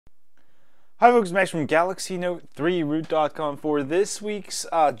Hi folks, Max from Galaxy Note 3 root.com for this week's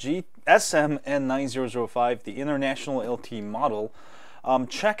SM N9005, the International LT model.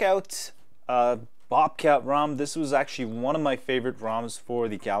 Check out BobCat ROM. This was actually one of my favorite ROMs for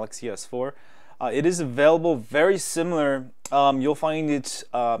the Galaxy S4. It is available, very similar. You'll find it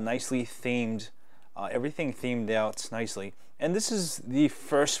nicely themed, everything themed out nicely. And this is the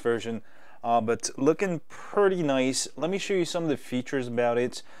first version, but looking pretty nice. Let me show you some of the features about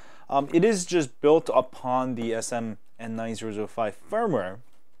it. It is just built upon the SM-N9005 firmware,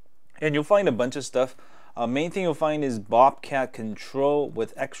 and you'll find a bunch of stuff. Main thing you'll find is BobCat control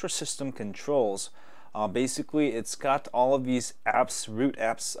with extra system controls. Basically, it's got all of these apps, root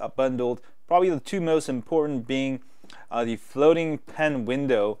apps bundled. Probably the two most important being the floating pen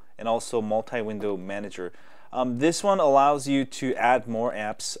window and also multi-window manager. This one allows you to add more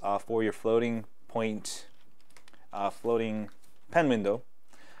apps for your floating pen window.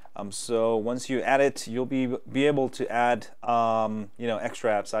 So once you add it, you'll be able to add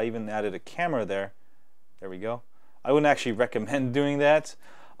extra apps. I even added a camera there. There we go. I wouldn't actually recommend doing that.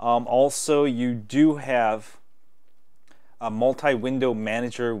 Also, you do have a multi-window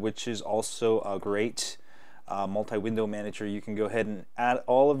manager, which is also great. Multi-window manager, you can go ahead and add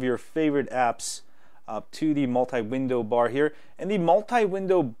all of your favorite apps to the multi-window bar here. And the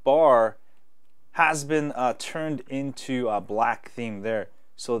multi-window bar has been turned into a black theme there.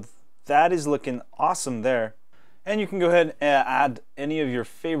 So that is looking awesome there. And you can go ahead and add any of your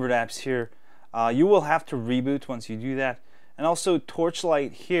favorite apps here. You will have to reboot once you do that. And also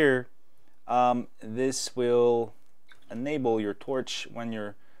torchlight here, this will enable your torch when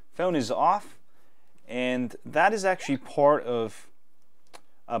your phone is off. And that is actually part of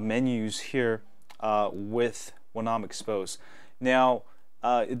menus here with WNOM Expose. Now,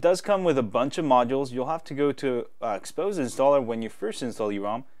 it does come with a bunch of modules. You'll have to go to Expose Installer when you first install the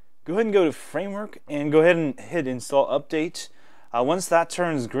ROM. Go ahead and go to Framework and go ahead and hit Install Update. Once that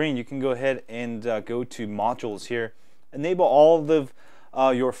turns green, you can go ahead and go to Modules here. Enable all of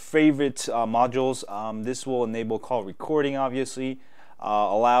your favorite modules. This will enable call recording, obviously.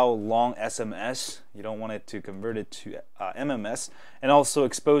 Allow long SMS. You don't want it to convert it to MMS. And also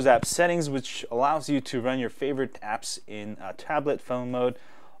expose app settings, which allows you to run your favorite apps in tablet phone mode.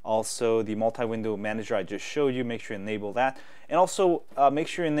 Also the multi-window manager I just showed you, make sure you enable that. And also make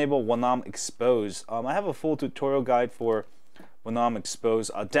sure you enable WNOM Expose. I have a full tutorial guide for WNOM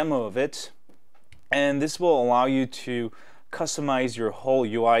Expose, a demo of it. And this will allow you to customize your whole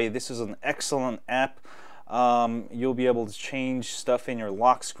UI. This is an excellent app. You'll be able to change stuff in your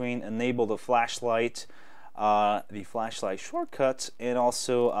lock screen, enable the flashlight shortcut, and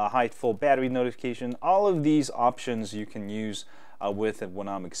also hide full battery notification. All of these options you can use with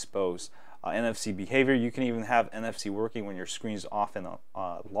WNOM Expose. NFC behavior, you can even have NFC working when your screen is off and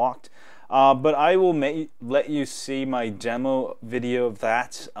locked. But I will let you see my demo video of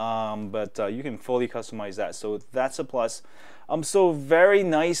that, but you can fully customize that, so that's a plus. So very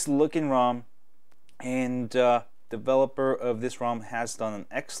nice looking ROM. And developer of this ROM has done an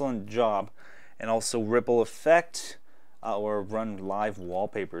excellent job, and also ripple effect or run live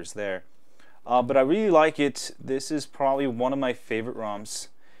wallpapers there. But I really like it. This is probably one of my favorite ROMs,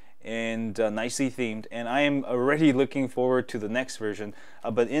 and nicely themed, and I am already looking forward to the next version.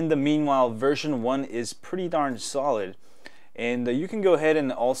 But in the meanwhile, version 1 is pretty darn solid. And you can go ahead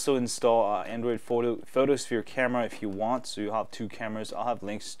and also install Android Photosphere camera if you want. So you'll have two cameras. I'll have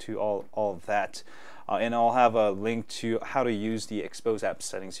links to all of that. And I'll have a link to how to use the Expose app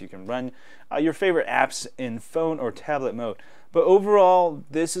settings so you can run your favorite apps in phone or tablet mode. But overall,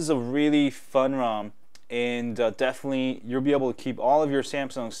 this is a really fun ROM, and definitely you'll be able to keep all of your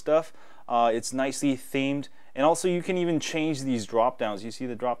Samsung stuff. It's nicely themed, and also you can even change these drop downs. You see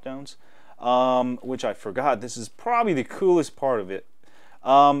the drop downs? Which I forgot. This is probably the coolest part of it.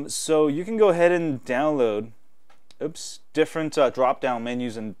 So you can go ahead and download different drop down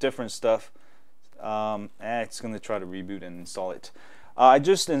menus and different stuff. It's going to try to reboot and install it. I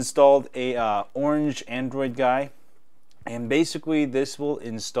just installed a orange Android guy, and basically this will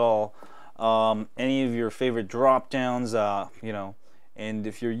install any of your favorite drop downs, and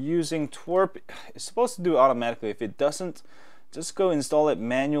if you're using twerp, it's supposed to do it automatically. If it doesn't, just go install it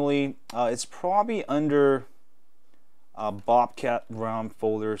manually. It's probably under BobCat ROM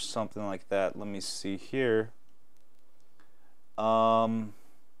folder, something like that. Let me see here.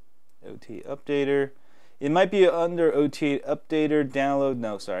 OTA updater. It might be under OTA updater download.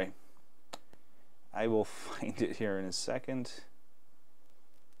 No, sorry. I will find it here in a second.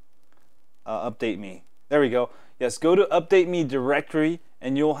 Update me. There we go. Yes, go to update me directory,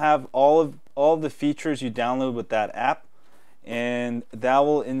 and you'll have all of the features you download with that app. and that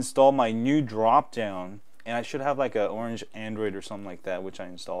will install my new drop down, and I should have like a orange Android or something like that, which I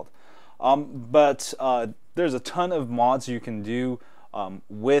installed. But there's a ton of mods you can do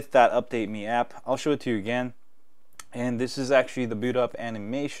with that Update Me app. I'll show it to you again. And this is actually the boot up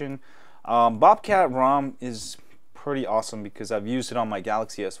animation. BobCat ROM is pretty awesome because I've used it on my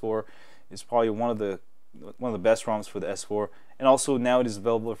Galaxy S4. It's probably one of the best ROMs for the S4, and also now it is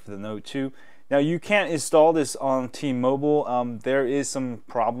available for the Note 2. Now you can't install this on T-Mobile. There is some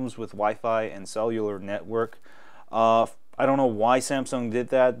problems with Wi-Fi and cellular network. I don't know why Samsung did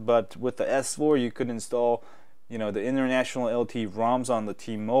that, but with the S4 you could install, you know, the international LTE ROMs on the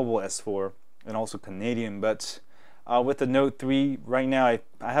T-Mobile S4 and also Canadian. But with the Note 3 right now, I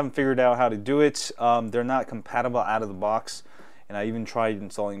haven't figured out how to do it. They're not compatible out of the box, and I even tried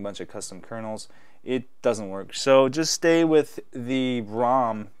installing a bunch of custom kernels. It doesn't work. So just stay with the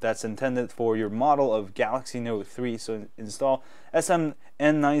ROM that's intended for your model of Galaxy Note 3. So install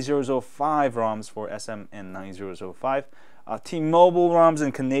SMN9005 ROMs for SMN9005. T-Mobile ROMs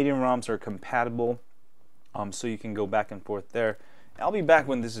and Canadian ROMs are compatible, so you can go back and forth there. I'll be back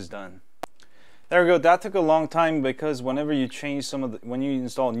when this is done. There we go. That took a long time because whenever you change when you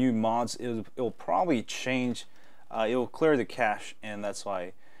install new mods, it'll probably change. It'll clear the cache, and that's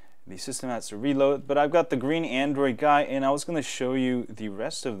why the system has to reload. But I've got the green Android guy, and I was going to show you the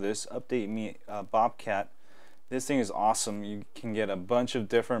rest of this Update Me BobCat. This thing is awesome. You can get a bunch of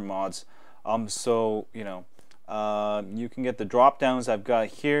different mods. So you know, you can get the drop downs I've got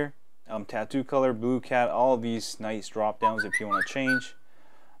here. Tattoo color, blue cat, all of these nice drop downs if you want to change.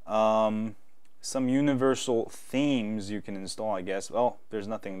 Some universal themes you can install, I guess. Oh, there's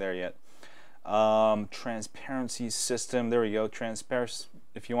nothing there yet. Transparency system, there we go. Transparency,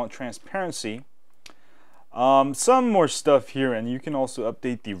 if you want transparency. Some more stuff here, and you can also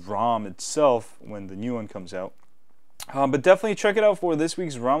update the ROM itself when the new one comes out. But definitely check it out for this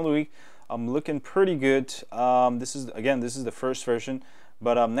week's ROM of the week. I'm looking pretty good. This is the first version,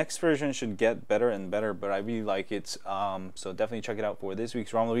 but next version should get better and better, but I really like it. So definitely check it out for this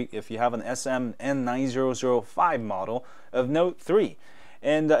week's ROM of the week if you have an SMN9005 model of Note 3.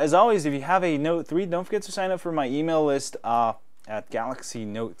 And as always, if you have a Note 3, don't forget to sign up for my email list at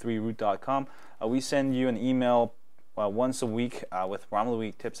galaxynote3root.com. We send you an email once a week with ROM of the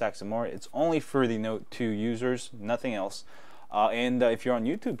week tips, hacks, and more. It's only for the Note 2 users, nothing else. And if you're on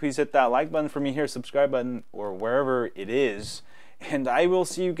YouTube, please hit that like button for me here, subscribe button, or wherever it is. And I will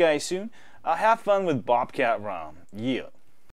see you guys soon. Have fun with BobCat ROM. Yeah.